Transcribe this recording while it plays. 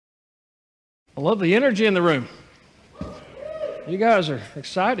I love the energy in the room. You guys are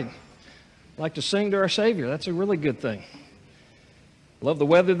exciting. Like to sing to our Savior. That's a really good thing. Love the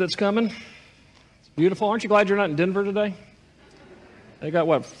weather that's coming. It's beautiful. Aren't you glad you're not in Denver today? They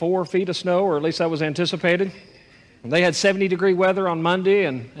got, 4 feet of snow, or at least that was anticipated. And they had 70-degree weather on Monday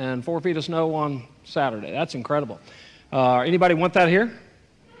and 4 feet of snow on Saturday. That's incredible. Anybody want that here?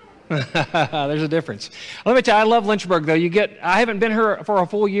 There's a difference. Let me tell you, I love Lynchburg, though. I haven't been here for a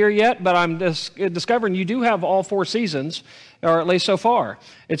full year yet, but I'm discovering you do have all 4 seasons, or at least so far.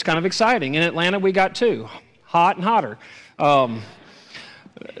 It's kind of exciting. In Atlanta, we got 2, hot and hotter.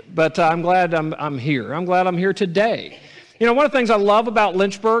 But I'm glad I'm here. I'm glad I'm here today. You know, one of the things I love about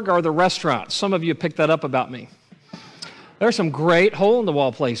Lynchburg are the restaurants. Some of you picked that up about me. There's some great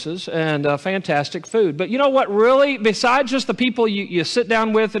hole-in-the-wall places and fantastic food. But you know what really, besides just the people you sit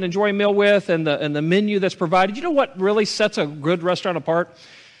down with and enjoy a meal with and the menu that's provided, you know what really sets a good restaurant apart?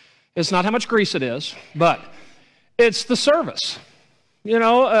 It's not how much grease it is, but it's the service. You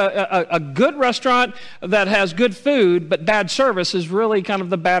know, a good restaurant that has good food but bad service is really kind of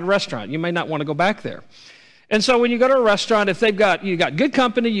the bad restaurant. You may not want to go back there. And so when you go to a restaurant, if you got good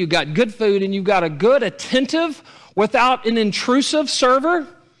company, you got good food, and you got a good, attentive, without an intrusive server,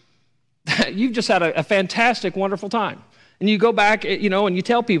 you've just had a fantastic, wonderful time. And you go back, you know, and you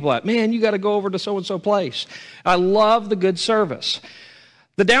tell people that, man, you got to go over to so-and-so place. I love the good service.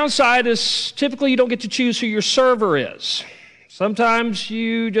 The downside is typically you don't get to choose who your server is. Sometimes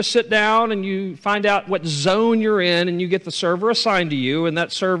you just sit down and you find out what zone you're in, and you get the server assigned to you, and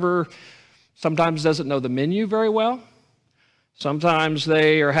that server sometimes doesn't know the menu very well. Sometimes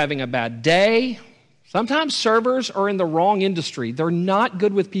they are having a bad day. Sometimes servers are in the wrong industry. They're not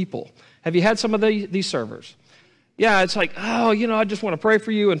good with people. Have you had some of these servers? Yeah, it's like, oh, you know, I just want to pray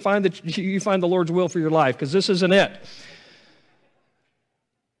for you and find that you find the Lord's will for your life, because this isn't it.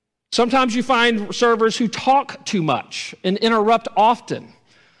 Sometimes you find servers who talk too much and interrupt often.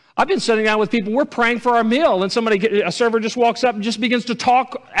 I've been sitting down with people, we're praying for our meal, and a server just walks up and just begins to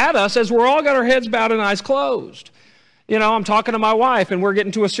talk at us as we're all got our heads bowed and eyes closed. You know, I'm talking to my wife, and we're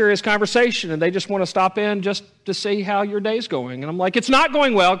getting to a serious conversation, and they just want to stop in just to see how your day's going. And I'm like, it's not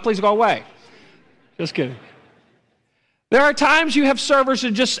going well, please go away. Just kidding. There are times you have servers that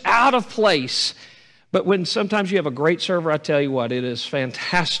are just out of place, but when sometimes you have a great server, I tell you what, it is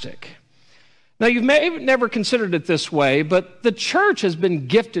fantastic. Now, you may have never considered it this way, but the church has been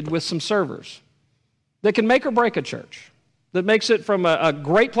gifted with some servers that can make or break a church, that makes it from a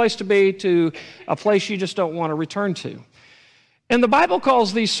great place to be to a place you just don't want to return to. And the Bible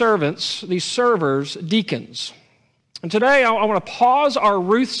calls these servers, deacons. And today, I want to pause our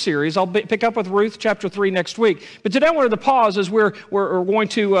Ruth series. I'll pick up with Ruth chapter 3 next week. But today, I wanted to pause as we're going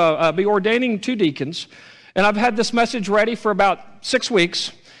to be ordaining 2 deacons. And I've had this message ready for about 6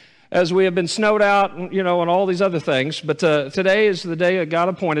 weeks, as we have been snowed out, you know, and all these other things. But today is the day that God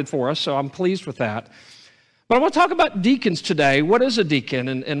appointed for us, so I'm pleased with that. But I want to talk about deacons today. What is a deacon,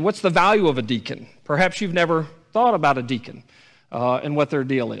 and what's the value of a deacon? Perhaps you've never thought about a deacon and what their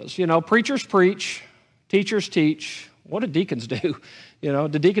deal is. You know, preachers preach, teachers teach. What do deacons do? You know,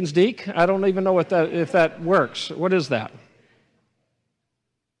 do deacons deek? I don't even know if that works. What is that?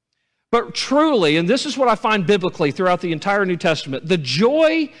 But truly, and this is what I find biblically throughout the entire New Testament, the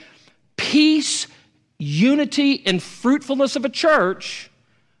joy, peace, unity, and fruitfulness of a church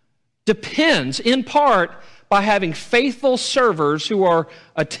depends in part by having faithful servers who are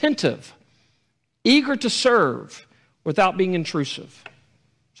attentive, eager to serve without being intrusive.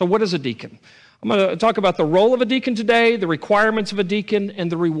 So what is a deacon? I'm going to talk about the role of a deacon today, the requirements of a deacon,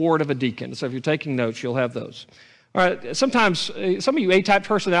 and the reward of a deacon. So if you're taking notes, you'll have those. All right, sometimes some of you A-type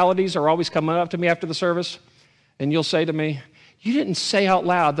personalities are always coming up to me after the service, and you'll say to me, you didn't say out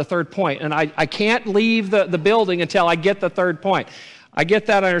loud the third point, and I can't leave the building until I get the third point. I get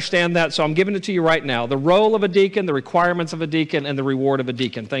that, I understand that, so I'm giving it to you right now. The role of a deacon, the requirements of a deacon, and the reward of a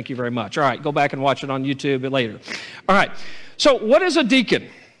deacon. Thank you very much. All right, go back and watch it on YouTube later. All right, so what is a deacon?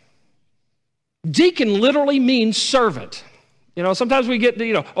 Deacon literally means servant. You know, sometimes we get,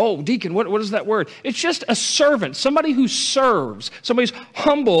 oh, deacon, what is that word? It's just a servant, somebody who serves, somebody who's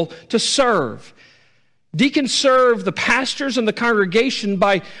humble to serve. Deacons serve the pastors and the congregation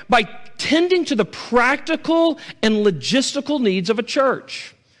by tending to the practical and logistical needs of a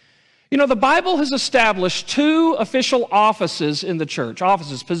church. You know, the Bible has established 2 official offices in the church,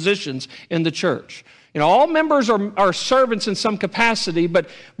 positions in the church. You know, all members are servants in some capacity, but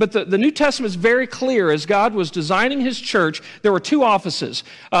the New Testament is very clear. As God was designing His church, there were 2 offices.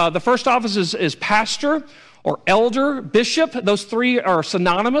 The first office is pastor or elder, bishop. Those 3 are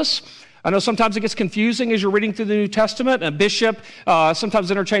synonymous. I know sometimes it gets confusing as you're reading through the New Testament. A bishop,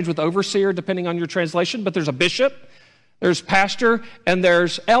 sometimes interchanged with overseer, depending on your translation, but there's a bishop, there's pastor, and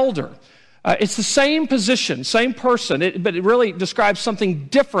there's elder. It's the same position, same person, but it really describes something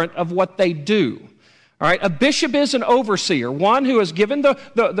different of what they do. All right, a bishop is an overseer, one who is given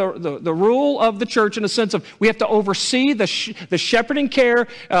the rule of the church in a sense of we have to oversee the shepherding care,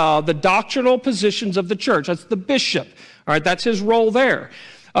 the doctrinal positions of the church. That's the bishop. All right, that's his role there.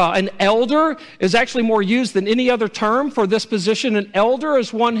 An elder is actually more used than any other term for this position. An elder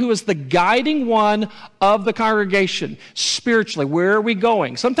is one who is the guiding one of the congregation spiritually. Where are we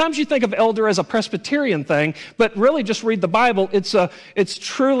going? Sometimes you think of elder as a Presbyterian thing, but really just read the Bible. It's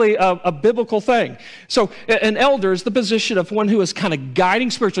truly a biblical thing. So an elder is the position of one who is kind of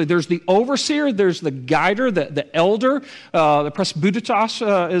guiding spiritually. There's the overseer, there's the guider, the elder, the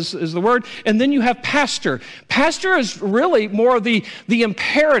presbyteros is the word, and then you have pastor. Pastor is really more of the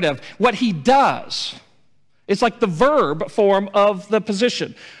imperative, what he does. It's like the verb form of the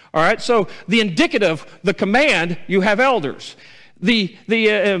position. All right, so the indicative, the command, you have elders. The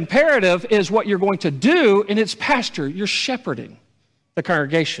imperative is what you're going to do, and it's pastor. You're shepherding the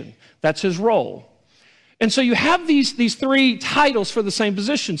congregation. That's his role. And so you have these three titles for the same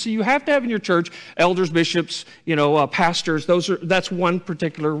position. So you have to have in your church elders, bishops, pastors. That's one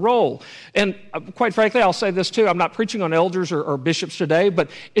particular role. And quite frankly, I'll say this too. I'm not preaching on elders or bishops today,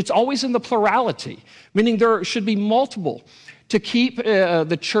 but it's always in the plurality, meaning there should be multiple to keep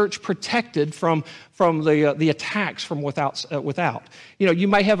the church protected from the attacks from without. You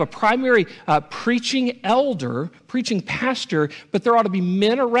may have a primary preaching elder, preaching pastor, but there ought to be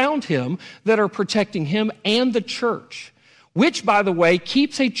men around him that are protecting him and the church, which, by the way,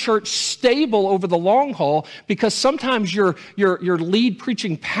 keeps a church stable over the long haul, because sometimes your lead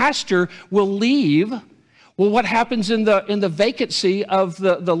preaching pastor will leave. Well, what happens in the vacancy of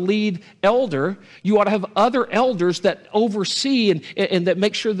the lead elder? You ought to have other elders that oversee and that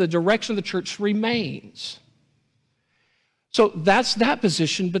make sure the direction of the church remains. So that's that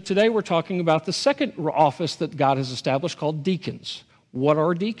position, but today we're talking about the second office that God has established called deacons. What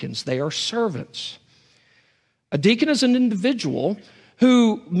are deacons? They are servants. A deacon is an individual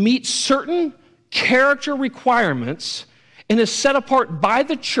who meets certain character requirements and is set apart by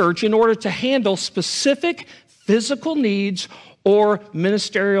the church in order to handle specific physical needs or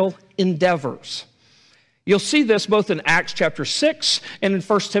ministerial endeavors. You'll see this both in Acts chapter 6 and in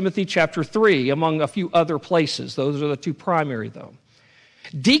 1 Timothy chapter 3, among a few other places. Those are the two primary, though.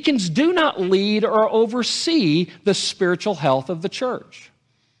 Deacons do not lead or oversee the spiritual health of the church.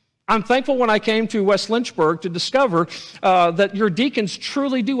 I'm thankful when I came to West Lynchburg to discover that your deacons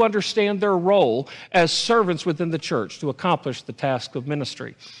truly do understand their role as servants within the church to accomplish the task of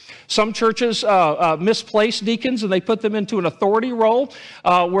ministry. Some churches misplace deacons and they put them into an authority role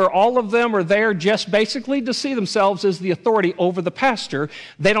where all of them are there just basically to see themselves as the authority over the pastor.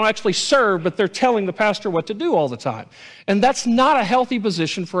 They don't actually serve, but they're telling the pastor what to do all the time. And that's not a healthy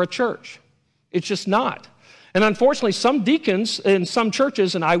position for a church. It's just not. And unfortunately, some deacons in some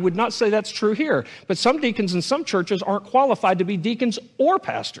churches, and I would not say that's true here, but some deacons in some churches aren't qualified to be deacons or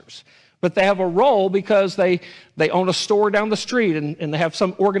pastors. But they have a role because they own a store down the street and they have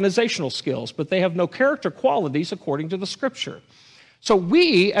some organizational skills, but they have no character qualities according to the Scripture. So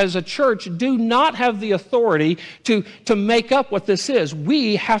we, as a church, do not have the authority to make up what this is.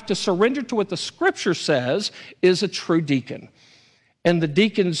 We have to surrender to what the Scripture says is a true deacon and the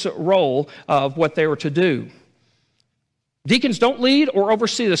deacon's role of what they were to do. Deacons don't lead or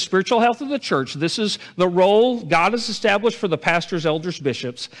oversee the spiritual health of the church. This is the role God has established for the pastors, elders,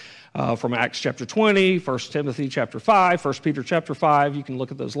 bishops from Acts chapter 20, 1 Timothy chapter 5, 1 Peter chapter 5. You can look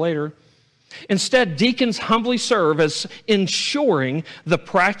at those later. Instead, deacons humbly serve as ensuring the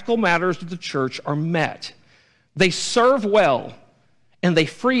practical matters of the church are met. They serve well, and they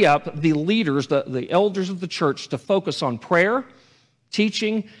free up the leaders, the elders of the church, to focus on prayer,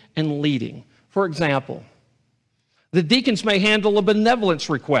 teaching, and leading. For example, the deacons may handle a benevolence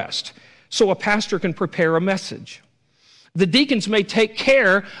request so a pastor can prepare a message. The deacons may take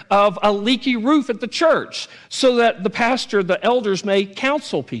care of a leaky roof at the church so that the pastor, the elders, may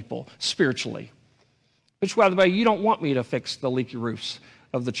counsel people spiritually. Which, by the way, you don't want me to fix the leaky roofs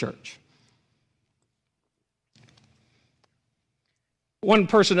of the church. One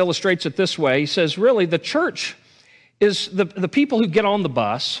person illustrates it this way. He says, really, the church is the people who get on the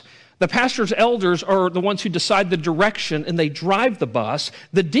bus. The pastor's elders are the ones who decide the direction and they drive the bus.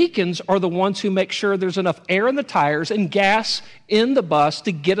 The deacons are the ones who make sure there's enough air in the tires and gas in the bus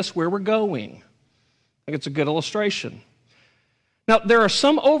to get us where we're going. I think it's a good illustration. Now, there are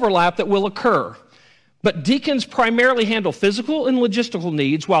some overlap that will occur. But deacons primarily handle physical and logistical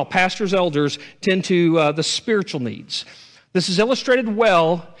needs, while pastors, elders tend to the spiritual needs. This is illustrated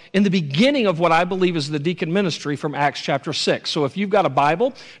well in the beginning of what I believe is the deacon ministry from Acts chapter 6. So if you've got a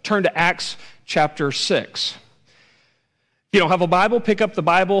Bible, turn to Acts chapter 6. If you don't have a Bible, pick up the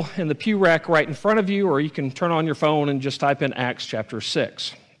Bible in the pew rack right in front of you, or you can turn on your phone and just type in Acts chapter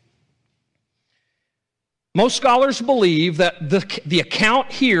 6. Most scholars believe that the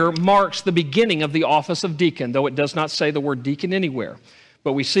account here marks the beginning of the office of deacon, though it does not say the word deacon anywhere.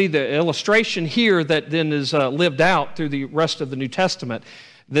 But we see the illustration here that then is lived out through the rest of the New Testament.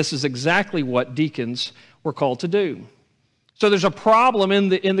 This is exactly what deacons were called to do. So there's a problem in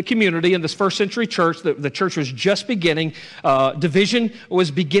the community, in this first century church. The church was just beginning. Division was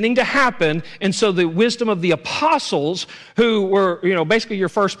beginning to happen. And so the wisdom of the apostles, who were basically your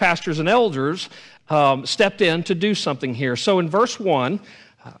first pastors and elders, stepped in to do something here. So in verse 1,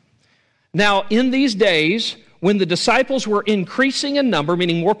 now in these days, when the disciples were increasing in number,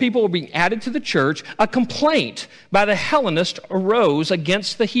 meaning more people were being added to the church, a complaint by the Hellenists arose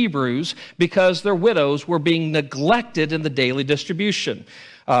against the Hebrews because their widows were being neglected in the daily distribution.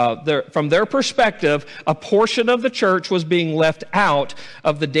 From their perspective, a portion of the church was being left out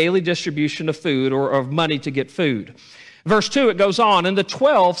of the daily distribution of food or of money to get food. Verse 2, it goes on, and the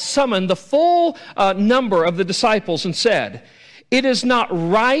 12 summoned the full number of the disciples and said, "It is not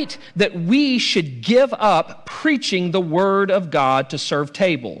right that we should give up preaching the word of God to serve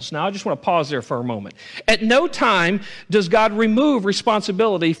tables." Now, I just want to pause there for a moment. At no time does God remove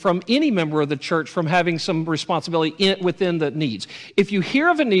responsibility from any member of the church from having some responsibility within the needs. If you hear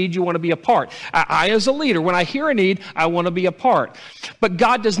of a need, you want to be a part. I, as a leader, when I hear a need, I want to be a part. But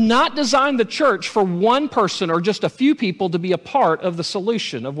God does not design the church for one person or just a few people to be a part of the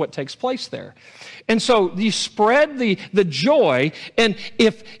solution of what takes place there. And so you spread the joy, and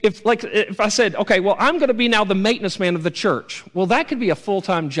if I said, okay, well, I'm going to be now the maintenance man of the church, well, that could be a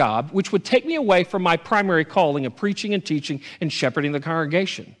full-time job, which would take me away from my primary calling of preaching and teaching and shepherding the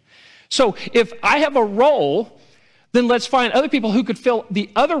congregation. So if I have a role, then let's find other people who could fill the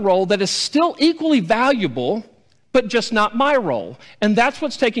other role that is still equally valuable, but just not my role. And that's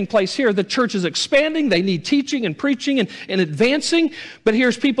what's taking place here. The church is expanding. They need teaching and preaching and advancing. But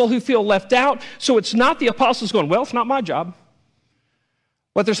here's people who feel left out. So it's not the apostles going, well, it's not my job.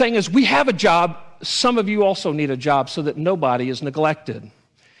 What they're saying is, we have a job. Some of you also need a job so that nobody is neglected.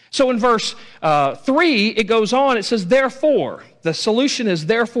 So in verse 3, it goes on. It says, therefore, the solution is,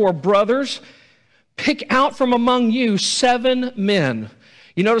 therefore, brothers, pick out from among you 7 men.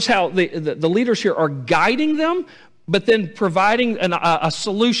 You notice how the leaders here are guiding them, but then providing a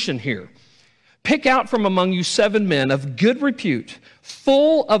solution here. Pick out from among you 7 men of good repute,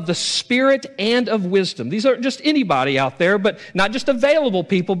 full of the Spirit and of wisdom. These aren't just anybody out there, but not just available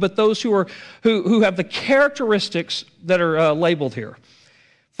people, but those who have the characteristics that are labeled here.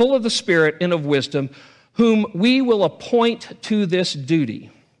 Full of the Spirit and of wisdom, whom we will appoint to this duty.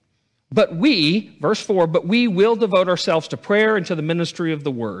 But we, verse 4, but we will devote ourselves to prayer and to the ministry of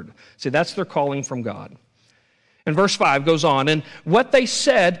the word. See, that's their calling from God. And verse 5 goes on, and what they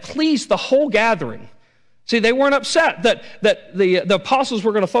said pleased the whole gathering. See, they weren't upset that the apostles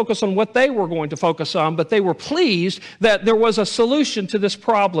were going to focus on what they were going to focus on, but they were pleased that there was a solution to this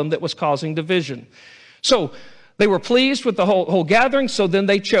problem that was causing division. So they were pleased with the whole gathering, so then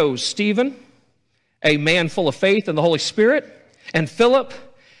they chose Stephen, a man full of faith and the Holy Spirit, and Philip,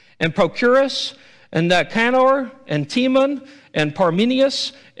 and Prochorus, and Nicanor, and Timon, and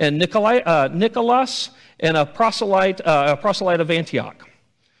Parmenius, and Nicholas, and a proselyte of Antioch.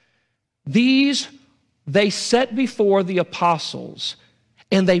 These they set before the apostles,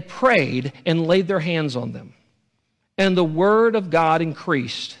 and they prayed and laid their hands on them. And the word of God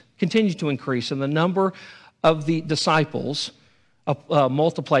continued to increase, and the number of the disciples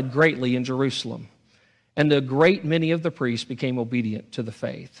multiplied greatly in Jerusalem. And a great many of the priests became obedient to the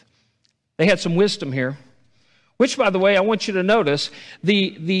faith. They had some wisdom here, which, by the way, I want you to notice,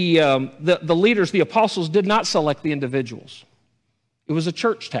 the leaders, the apostles, did not select the individuals. It was a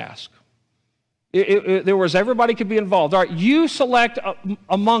church task. There was, everybody could be involved. All right, you select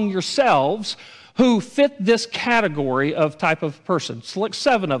among yourselves who fit this category of type of person. Select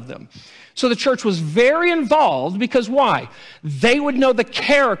 7 of them. So the church was very involved because why? They would know the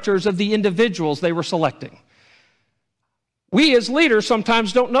characters of the individuals they were selecting. We as leaders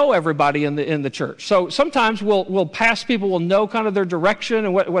sometimes don't know everybody in the church. So sometimes we'll pass people, we'll know kind of their direction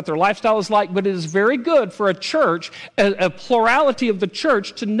and what their lifestyle is like, but it is very good for a church, a plurality of the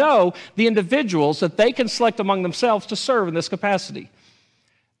church, to know the individuals that they can select among themselves to serve in this capacity.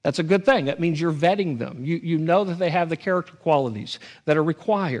 That's a good thing. That means you're vetting them. You know that they have the character qualities that are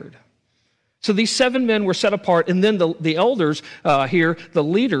required. So these 7 men were set apart, and then the elders here, the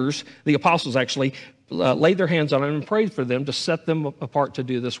leaders, the apostles actually, laid their hands on them and prayed for them to set them apart to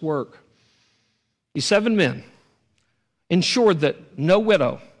do this work. These 7 men ensured that no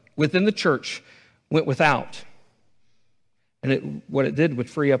widow within the church went without. And what it did would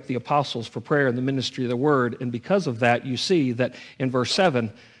free up the apostles for prayer and the ministry of the word. And because of that, you see that in verse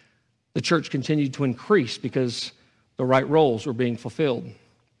 7, the church continued to increase because the right roles were being fulfilled.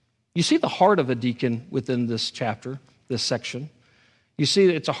 You see the heart of a deacon within this chapter, this section. You see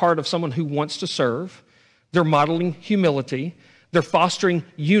that it's a heart of someone who wants to serve. They're modeling humility. They're fostering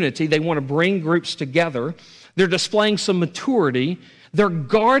unity. They want to bring groups together. They're displaying some maturity. They're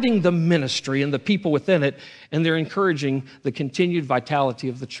guarding the ministry and the people within it, and they're encouraging the continued vitality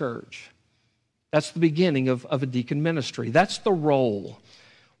of the church. That's the beginning of a deacon ministry. That's the role.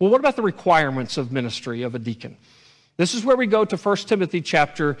 Well, what about the requirements of ministry of a deacon? This is where we go to 1 Timothy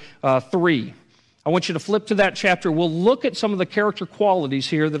chapter 3. I want you to flip to that chapter. We'll look at some of the character qualities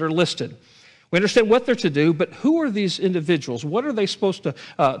here that are listed. We understand what they're to do, but who are these individuals? What are they supposed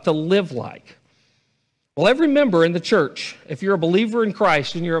to live like? Well, every member in the church, if you're a believer in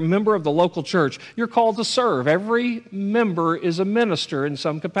Christ and you're a member of the local church, you're called to serve. Every member is a minister in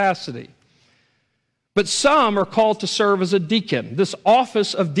some capacity. But some are called to serve as a deacon. This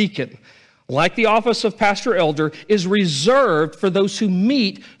office of deacon, like the office of pastor elder, is reserved for those who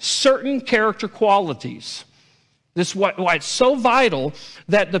meet certain character qualities. This is why it's so vital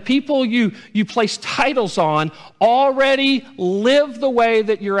that the people you place titles on already live the way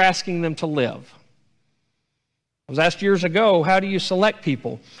that you're asking them to live. I was asked years ago, how do you select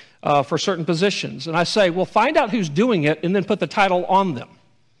people for certain positions? And I say, well, find out who's doing it and then put the title on them.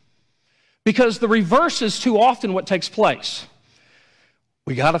 Because the reverse is too often what takes place.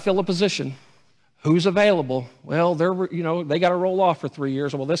 We got to fill a position. Who's available? Well, they got to roll off for 3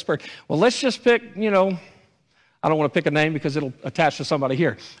 years. Well, let's just pick, I don't want to pick a name because it'll attach to somebody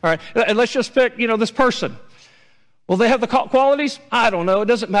here. All right, and let's just pick, this person. Well, they have the qualities? I don't know. It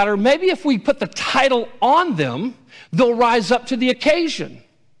doesn't matter. Maybe if we put the title on them, they'll rise up to the occasion.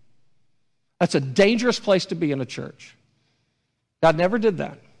 That's a dangerous place to be in a church. God never did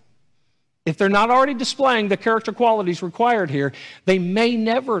that. If they're not already displaying the character qualities required here, they may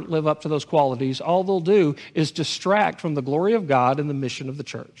never live up to those qualities. All they'll do is distract from the glory of God and the mission of the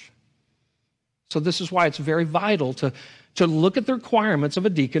church. So this is why it's very vital to look at the requirements of a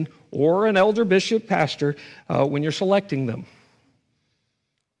deacon or an elder, bishop, pastor when you're selecting them.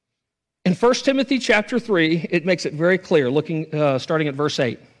 In 1 Timothy chapter 3, it makes it very clear, starting at verse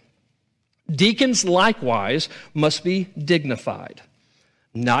 8. Deacons likewise must be dignified,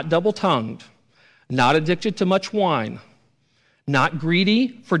 not double-tongued, not addicted to much wine, not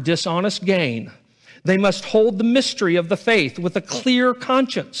greedy for dishonest gain. They must hold the mystery of the faith with a clear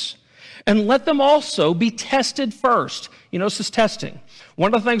conscience. And let them also be tested first. You notice this testing.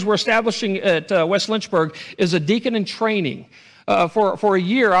 One of the things we're establishing at West Lynchburg is a deacon in training. For a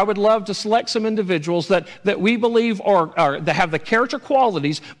year, I would love to select some individuals that we believe that have the character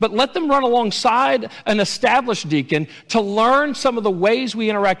qualities, but let them run alongside an established deacon to learn some of the ways we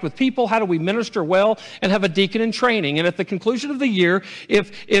interact with people, how do we minister well, and have a deacon in training. And at the conclusion of the year,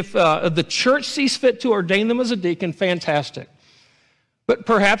 if the church sees fit to ordain them as a deacon, fantastic. But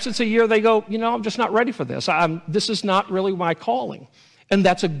perhaps it's a year they go, I'm just not ready for this. This is not really my calling. And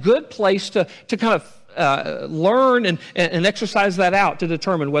that's a good place to kind of learn and exercise that out to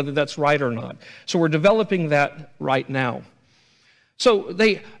determine whether that's right or not. So we're developing that right now. So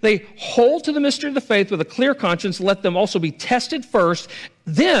they hold to the mystery of the faith with a clear conscience. Let them also be tested first.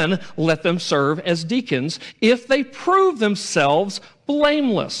 Then let them serve as deacons if they prove themselves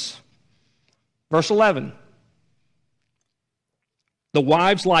blameless. Verse 11. The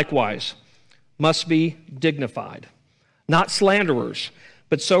wives likewise must be dignified, not slanderers,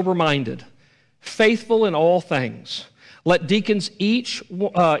 but sober-minded, faithful in all things. Let deacons each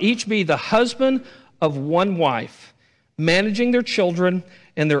be the husband of one wife, managing their children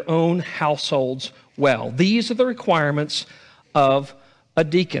and their own households well. These are the requirements of a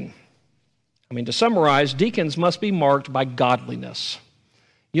deacon. To summarize, deacons must be marked by godliness.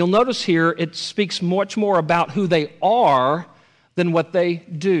 You'll notice here it speaks much more about who they are than what they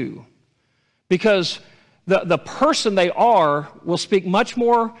do. Because the person they are will speak much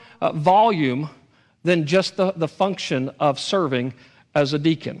more volume than just the function of serving as a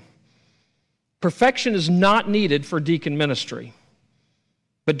deacon. Perfection is not needed for deacon ministry,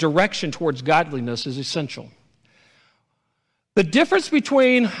 but direction towards godliness is essential. The difference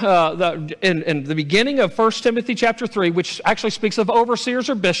between in the beginning of 1 Timothy chapter 3, which actually speaks of overseers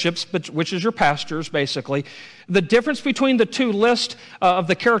or bishops, which is your pastors, basically, the difference between the two lists of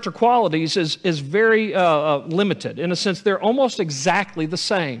the character qualities is very limited. In a sense, they're almost exactly the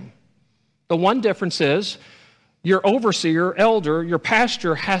same. The one difference is your overseer, elder, your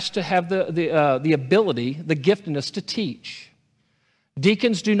pastor has to have the ability, the giftedness to teach.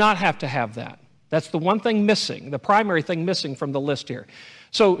 Deacons do not have to have that. That's the one thing missing, the primary thing missing from the list here.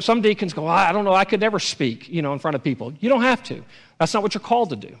 So some deacons go, I don't know, I could never speak, in front of people. You don't have to. That's not what you're called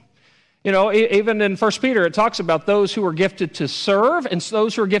to do. Even in 1 Peter, it talks about those who are gifted to serve and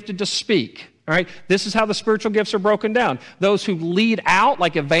those who are gifted to speak. All right, this is how the spiritual gifts are broken down. Those who lead out,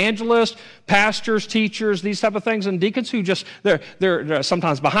 like evangelists, pastors, teachers, these type of things, and deacons who just they're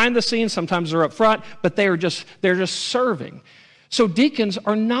sometimes behind the scenes, sometimes they're up front, but they're just serving. So deacons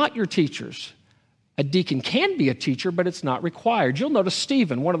are not your teachers. A deacon can be a teacher, but it's not required. You'll notice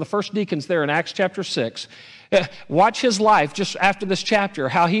Stephen, one of the first deacons there in Acts chapter 6. Watch his life just after this chapter,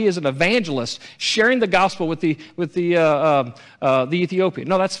 how he is an evangelist, sharing the gospel with the Ethiopian.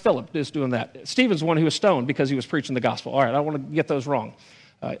 No, that's Philip is doing that. Stephen's the one who was stoned because he was preaching the gospel. All right, I don't want to get those wrong.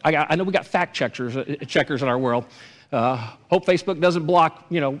 I know we got fact checkers in our world. Hope Facebook doesn't block,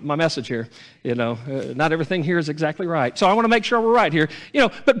 my message here. Not everything here is exactly right. So I want to make sure we're right here.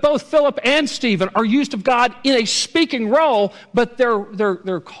 But both Philip and Stephen are used of God in a speaking role, but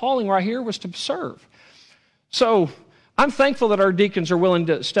their calling right here was to serve. So I'm thankful that our deacons are willing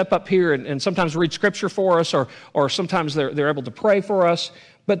to step up here and sometimes read scripture for us, or sometimes they're able to pray for us,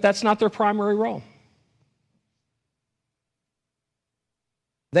 but that's not their primary role.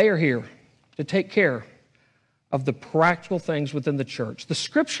 They are here to take care of the practical things within the church. The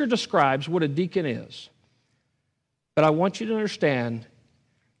scripture describes what a deacon is, but I want you to understand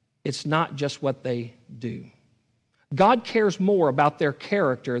it's not just what they do. God cares more about their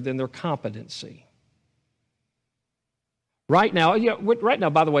character than their competency. Right now,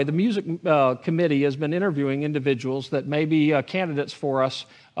 by the way, the music committee has been interviewing individuals that may be candidates for us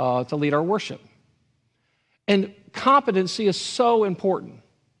to lead our worship. And competency is so important.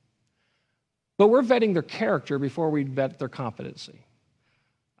 But we're vetting their character before we vet their competency.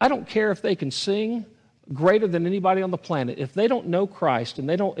 I don't care if they can sing greater than anybody on the planet. If they don't know Christ and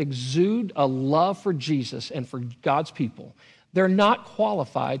they don't exude a love for Jesus and for God's people, they're not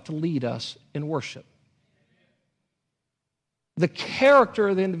qualified to lead us in worship. The character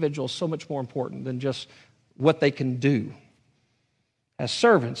of the individual is so much more important than just what they can do. As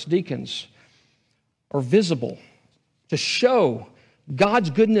servants, deacons are visible to show God's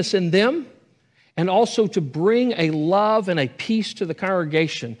goodness in them, and also to bring a love and a peace to the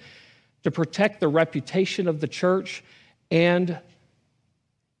congregation, to protect the reputation of the church and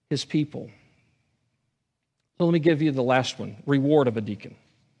his people. So let me give you the last one, reward of a deacon.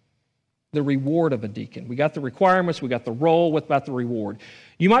 The reward of a deacon. We got the requirements, we got the role, what about the reward?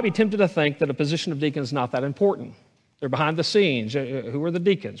 You might be tempted to think that a position of deacon is not that important. They're behind the scenes. Who are the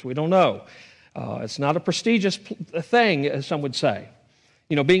deacons? We don't know. It's not a prestigious thing, as some would say.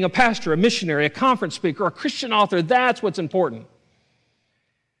 Being a pastor, a missionary, a conference speaker, a Christian author, that's what's important.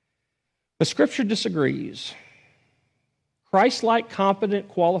 But Scripture disagrees. Christ-like, competent,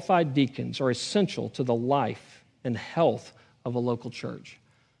 qualified deacons are essential to the life and health of a local church.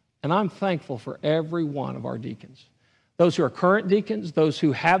 And I'm thankful for every one of our deacons. Those who are current deacons, those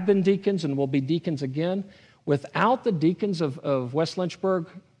who have been deacons and will be deacons again. Without the deacons of West Lynchburg,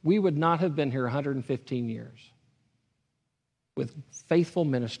 we would not have been here 115 years. With faithful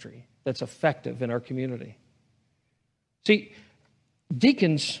ministry that's effective in our community. See,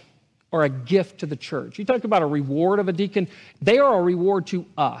 deacons are a gift to the church. You talk about a reward of a deacon. They are a reward to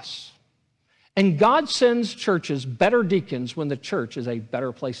us. And God sends churches better deacons when the church is a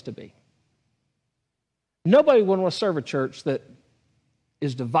better place to be. Nobody would want to serve a church that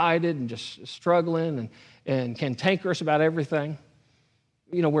is divided and just struggling and cantankerous about everything,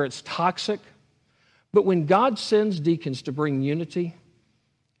 where it's toxic. But when God sends deacons to bring unity,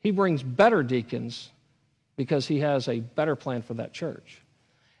 he brings better deacons because he has a better plan for that church.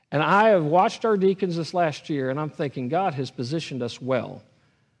 And I have watched our deacons this last year, and I'm thinking God has positioned us well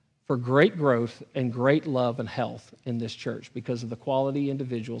for great growth and great love and health in this church because of the quality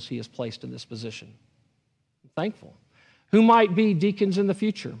individuals he has placed in this position. I'm thankful. Who might be deacons in the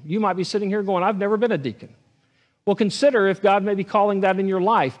future? You might be sitting here going, I've never been a deacon. Well, consider if God may be calling that in your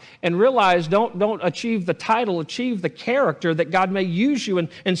life, and realize don't achieve the title, achieve the character that God may use you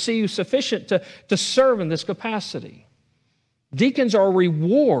and see you sufficient to serve in this capacity. Deacons are a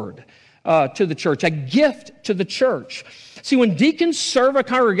reward. to the church, a gift to the church. See, when deacons serve a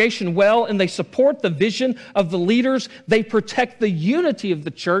congregation well and they support the vision of the leaders, they protect the unity of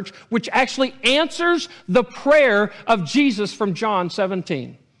the church, which actually answers the prayer of Jesus from John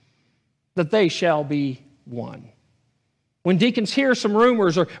 17, that they shall be one. When deacons hear some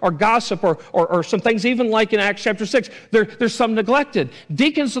rumors or gossip or some things, even like in Acts chapter 6, there's some neglected.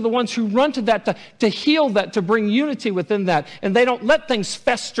 Deacons are the ones who run to that to heal that, to bring unity within that. And they don't let things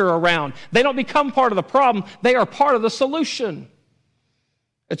fester around. They don't become part of the problem. They are part of the solution.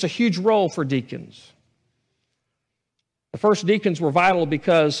 It's a huge role for deacons. The first deacons were vital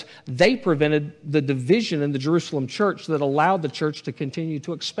because they prevented the division in the Jerusalem church that allowed the church to continue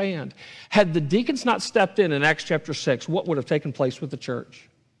to expand. Had the deacons not stepped in Acts chapter 6, what would have taken place with the church?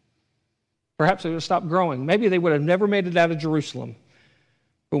 Perhaps they would have stopped growing. Maybe they would have never made it out of Jerusalem.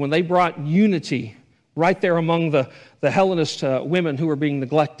 But when they brought unity right there among the Hellenist women who were being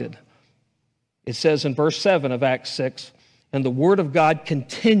neglected, it says in verse 7 of Acts 6, "And the word of God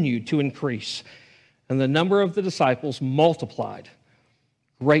continued to increase, and the number of the disciples multiplied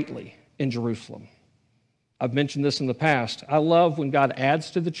greatly in Jerusalem." I've mentioned this in the past. I love when God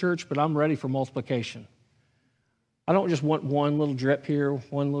adds to the church, but I'm ready for multiplication. I don't just want one little drip here,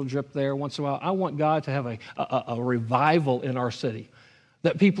 one little drip there once in a while. I want God to have a revival in our city,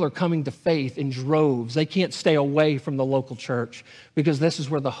 that people are coming to faith in droves. They can't stay away from the local church because this is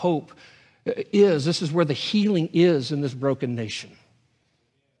where the hope is. This is where the healing is in this broken nation.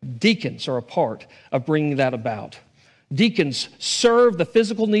 Deacons are a part of bringing that about. Deacons serve the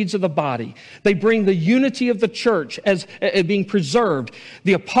physical needs of the body. They bring the unity of the church as being preserved.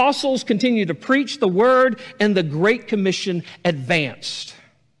 The apostles continue to preach the word, and the Great Commission advanced.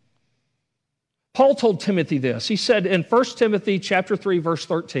 Paul told Timothy this. He said in 1 Timothy chapter 3, verse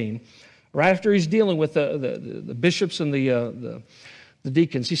 13, right after he's dealing with the bishops and the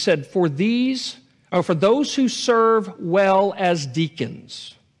deacons, he said, for those who serve well as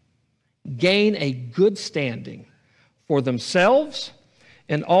deacons gain a good standing for themselves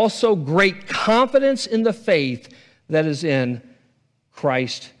and also great confidence in the faith that is in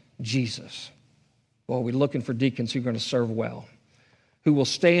Christ Jesus. Well, we're looking for deacons who are going to serve well, who will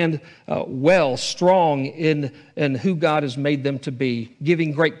stand well, strong in who God has made them to be,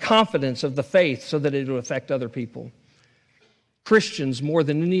 giving great confidence of the faith so that it will affect other people. Christians, more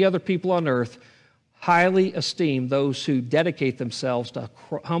than any other people on earth, highly esteem those who dedicate themselves to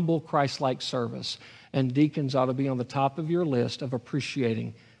humble Christ-like service. And deacons ought to be on the top of your list of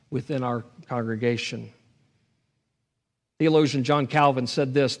appreciating within our congregation. Theologian John Calvin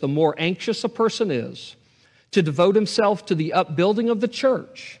said this, the more anxious a person is to devote himself to the upbuilding of the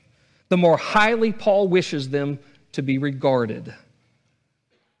church, the more highly Paul wishes them to be regarded.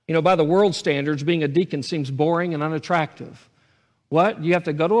 You know, by the world standards, being a deacon seems boring and unattractive. What? You have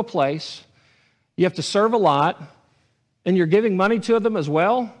to go to a place, you have to serve a lot, and you're giving money to them as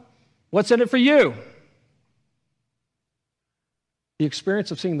well? What's in it for you? The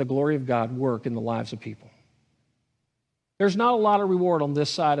experience of seeing the glory of God work in the lives of people. There's not a lot of reward on this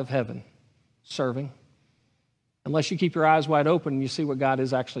side of heaven serving, unless you keep your eyes wide open and you see what God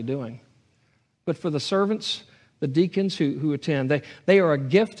is actually doing. But for the servants, the deacons who attend, they are a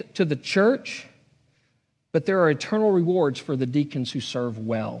gift to the church, but there are eternal rewards for the deacons who serve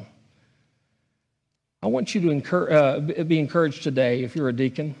well. I want you to be encouraged today, if you're a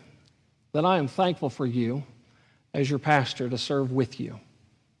deacon, that I am thankful for you as your pastor to serve with you.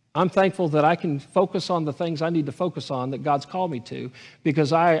 I'm thankful that I can focus on the things I need to focus on that God's called me to,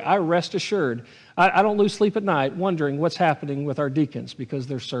 because I rest assured. I don't lose sleep at night wondering what's happening with our deacons because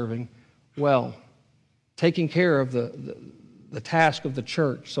they're serving well, taking care of the task of the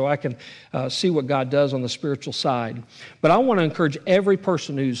church so I can see what God does on the spiritual side. But I want to encourage every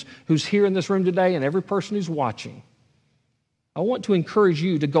person who's here in this room today and every person who's watching. I want to encourage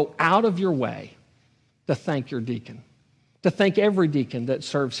you to go out of your way to thank your deacon, to thank every deacon that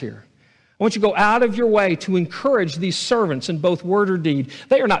serves here. I want you to go out of your way to encourage these servants in both word or deed.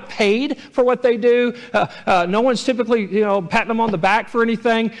 They are not paid for what they do. No one's typically, patting them on the back for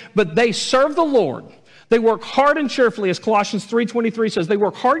anything, but they serve the Lord. They work hard and cheerfully, as Colossians 3:23 says. They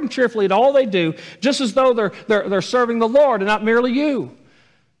work hard and cheerfully at all they do, just as though they're serving the Lord and not merely you,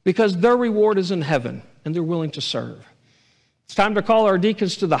 because their reward is in heaven, and they're willing to serve. It's time to call our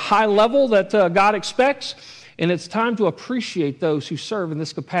deacons to the high level that God expects, and it's time to appreciate those who serve in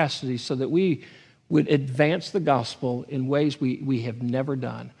this capacity so that we would advance the gospel in ways we have never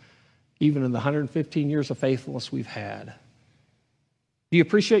done, even in the 115 years of faithfulness we've had. Do you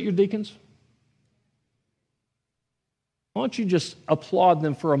appreciate your deacons? Why don't you just applaud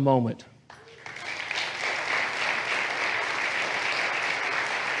them for a moment?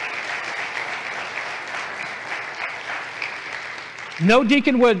 No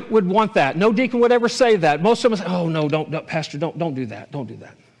deacon would want that. No deacon would ever say that. Most of them say, oh, no, don't, Pastor, don't do that. Don't do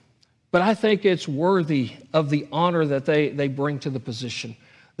that. But I think it's worthy of the honor that they bring to the position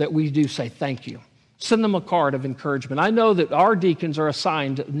that we do say thank you. Send them a card of encouragement. I know that our deacons are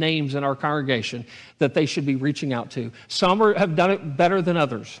assigned names in our congregation that they should be reaching out to. Some have done it better than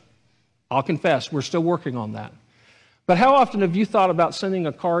others. I'll confess, we're still working on that. But how often have you thought about sending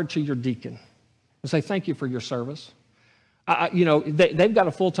a card to your deacon and say thank you for your service? They've got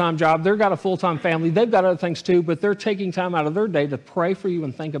a full-time job. They've got a full-time family. They've got other things too, but they're taking time out of their day to pray for you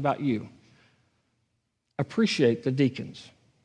and think about you. Appreciate the deacons.